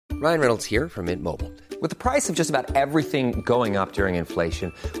Ryan Reynolds here from Mint Mobile. With the price of just about everything going up during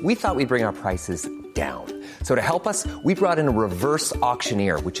inflation, we thought we'd bring our prices down. So to help us, we brought in a reverse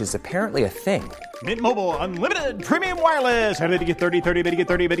auctioneer, which is apparently a thing. Mint Mobile Unlimited Premium Wireless. How to get 30, 30, bit to get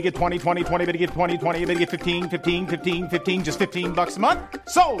 30, bit to get 20, 20, 20, bit to get 20, 20, bit to get 15, 15, 15, 15, just $15 a month?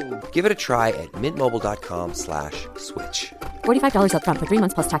 Sold! Give it a try at mintmobile.com/switch. $45 up front for 3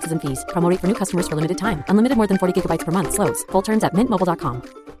 months plus taxes and fees. Promo rate for new customers for limited time. Unlimited more than 40 gigabytes per month. Slows full terms at mintmobile.com.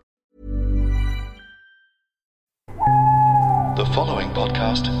 The following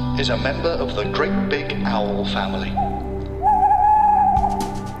podcast is a member of the Great Big Owl family.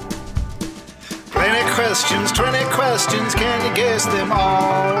 20 questions, can you guess them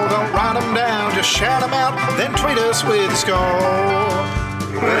all? Don't write them down, just shout them out, then tweet us with a score.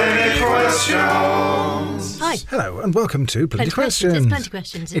 20 questions. Hi. Hello and welcome to Plenty Questions. It's Plenty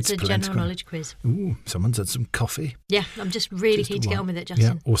Questions. It's a general knowledge quiz. Ooh, someone's had some coffee. Yeah, I'm just really keen to get on with it,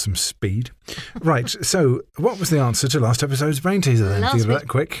 Justin. Yeah, or some speed. Right, so what was the answer to last episode's brain teaser then? Think about that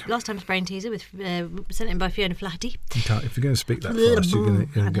quick. Last time's brain teaser was sent in by Fiona Flaherty. If you're going to speak that fast, you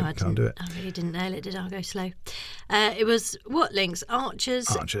can't do it. I really didn't nail it, did I? I'll go slow. It was what links Archers,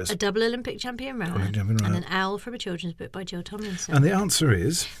 a double Olympic champion rower, and an owl from a children's book by Jill Tomlinson. And the answer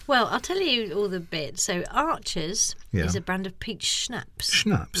is? Well, I'll tell you all the bits. So Archers is a brand of peach schnapps.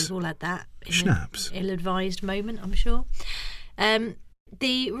 Schnapps? We've all had that. Schnapps? Ill-advised moment, I'm sure.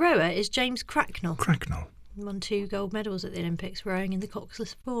 The rower is James Cracknell. Cracknell. Won 2 gold medals at the Olympics rowing in the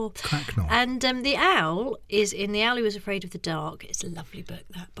Coxless 4. Cracknell. And the owl is in The Owl Who Was Afraid of the Dark. It's a lovely book,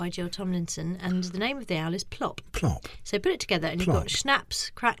 that, by Jill Tomlinson. And the name of the owl is Plop. Plop. So put it together and Plop. You've got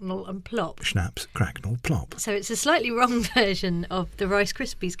Schnapps, Cracknell and Plop. Schnapps, Cracknell, Plop. So it's a slightly wrong version of the Rice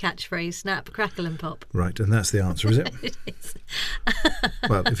Krispies catchphrase, Snap, Crackle and Pop. Right, and that's the answer, is it? It is.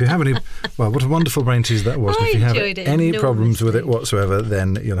 Well, if you have any... Well, what a wonderful brain teaser that was. I If you have enjoyed it any problems with it enormously. whatsoever,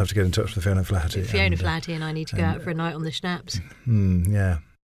 then you'll have to get in touch with Fiona Flaherty. Fiona Flaherty and I need to go out for a night on the Schnapps. Yeah.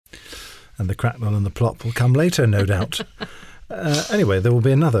 And the Cracknell and the Plop will come later, no doubt. Anyway, there will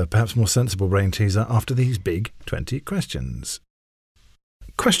be another, perhaps more sensible brain teaser after these big 20 questions.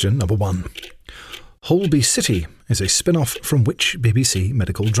 Question number 1. Holby City is a spin-off from which BBC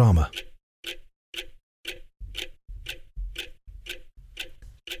medical drama?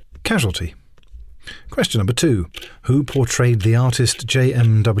 Casualty. Question number 2. Who portrayed the artist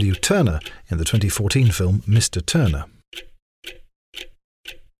J.M.W. Turner in the 2014 film Mr. Turner?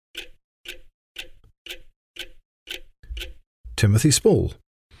 Timothy Spall.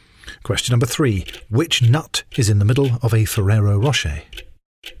 Question number 3. Which nut is in the middle of a Ferrero Rocher?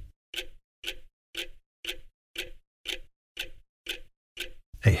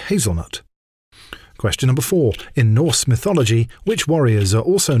 A hazelnut. Question number 4. In Norse mythology, which warriors are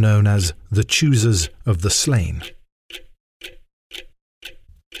also known as the choosers of the slain?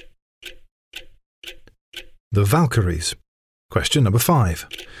 The Valkyries. Question number 5.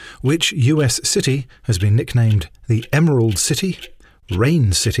 Which US city has been nicknamed the Emerald City,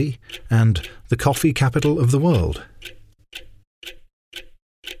 Rain City, and the coffee capital of the world?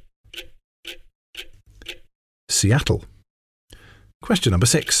 Seattle. Question number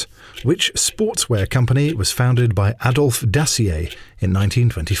 6. Which sportswear company was founded by Adolphe Dacier in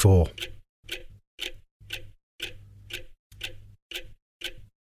 1924?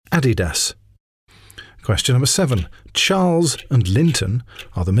 Adidas. Question number 7. Charles and Linton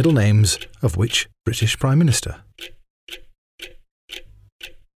are the middle names of which British Prime Minister?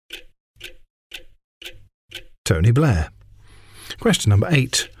 Tony Blair. Question number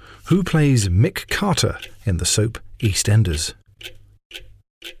 8. Who plays Mick Carter in the soap EastEnders?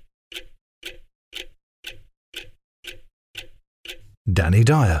 Danny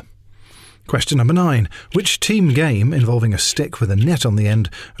Dyer. Question number 9. Which team game involving a stick with a net on the end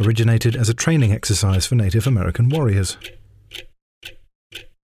originated as a training exercise for Native American warriors?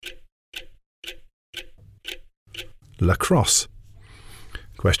 Lacrosse.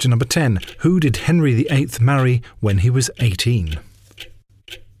 Question number 10. Who did Henry VIII marry when he was 18?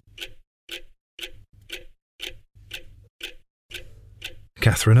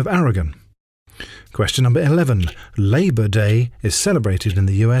 Catherine of Aragon. Question number 11. Labor Day is celebrated in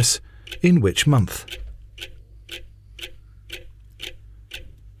the US in which month?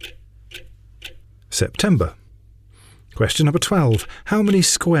 September. Question number 12. How many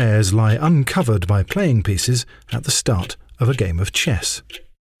squares lie uncovered by playing pieces at the start of a game of chess?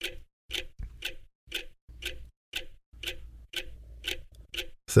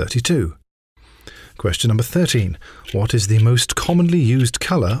 32. Question number 13. What is the most commonly used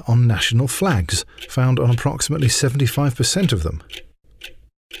colour on national flags, found on approximately 75% of them?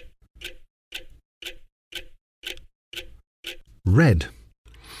 Red.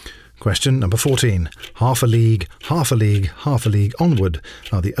 Question number 14. Half a league, half a league, half a league onward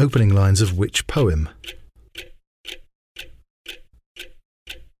are the opening lines of which poem?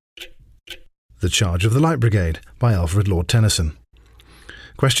 The Charge of the Light Brigade by Alfred Lord Tennyson.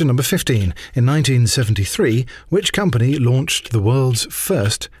 Question number 15. In 1973, which company launched the world's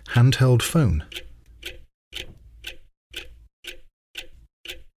first handheld phone?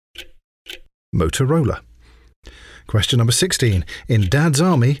 Motorola. Question number 16. In Dad's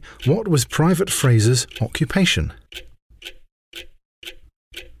Army, what was Private Fraser's occupation?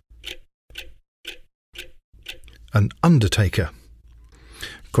 An undertaker.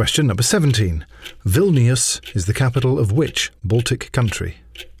 Question number 17. Vilnius is the capital of which Baltic country?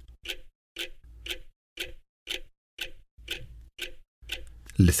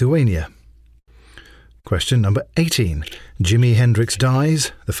 Lithuania. Question number 18. Jimi Hendrix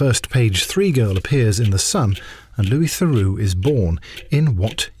dies, the first Page 3 girl appears in The Sun, and Louis Theroux is born in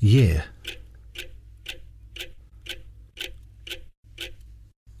what year?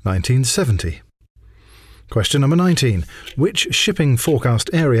 1970. Question number 19. Which shipping forecast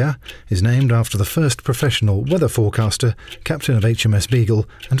area is named after the first professional weather forecaster, captain of HMS Beagle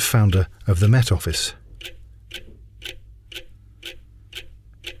and founder of the Met Office?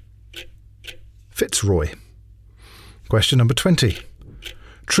 Fitzroy. Question number 20.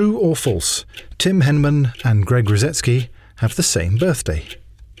 True or false, Tim Henman and Greg Rosetsky have the same birthday?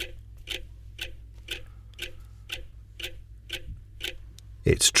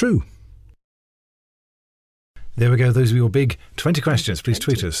 It's true. There we go. Those were your big 20 questions. Please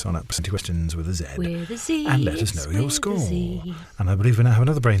tweet us on @20questions with a Z. With a Z. And let us know your score. And I believe we now have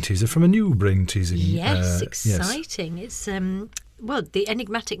another brain teaser from a new brain teasing. Yes, exciting. Yes. It's, the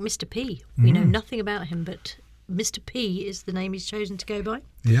enigmatic Mr. P. We know nothing about him, but Mr. P is the name he's chosen to go by.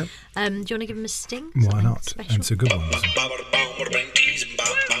 Yep. Do you want to give him a sting? Why not? Special? It's a good one.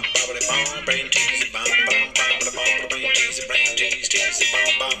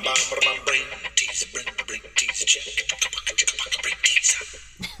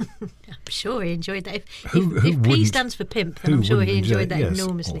 I'm sure he enjoyed that. If P stands for pimp, then I'm sure he enjoyed that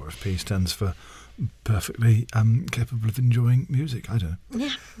enormously. Or if P stands for perfectly capable of enjoying music, I don't know.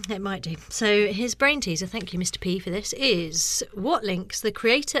 Yeah, it might do. So his brain teaser, thank you Mr. P for this, is what links the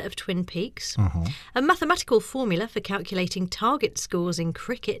creator of Twin Peaks, a mathematical formula for calculating target scores in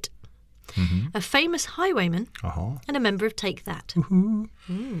cricket, a famous highwayman, and a member of Take That.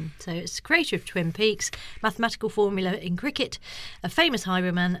 So it's creator of Twin Peaks, mathematical formula in cricket, a famous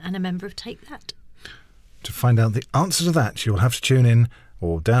highwayman, and a member of Take That. To find out the answer to that, you'll have to tune in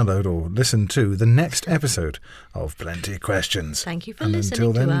or download or listen to the next episode of Plenty of Questions. Thank you for listening to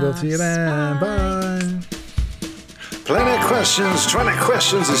us. Until then, we'll see you then. Bye. Plenty of questions, 20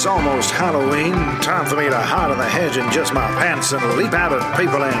 questions, it's almost Halloween. Time for me to hide in the hedge in just my pants and leap out at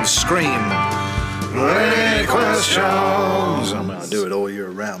people and scream. Plenty of questions. I'm going to do it all year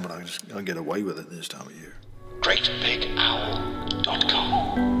round, but I'll get away with it this time of year.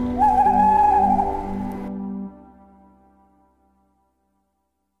 GreatBigOwl.com.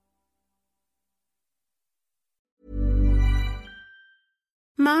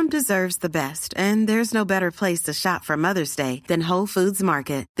 Mom deserves the best, and there's no better place to shop for Mother's Day than Whole Foods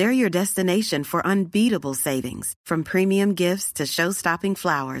Market. They're your destination for unbeatable savings, from premium gifts to show-stopping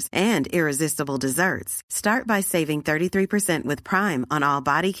flowers and irresistible desserts. Start by saving 33% with Prime on all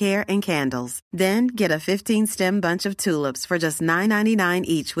body care and candles. Then get a 15-stem bunch of tulips for just $9.99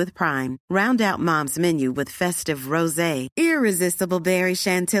 each with Prime. Round out Mom's menu with festive rosé, irresistible berry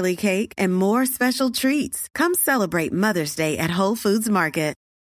chantilly cake, and more special treats. Come celebrate Mother's Day at Whole Foods Market.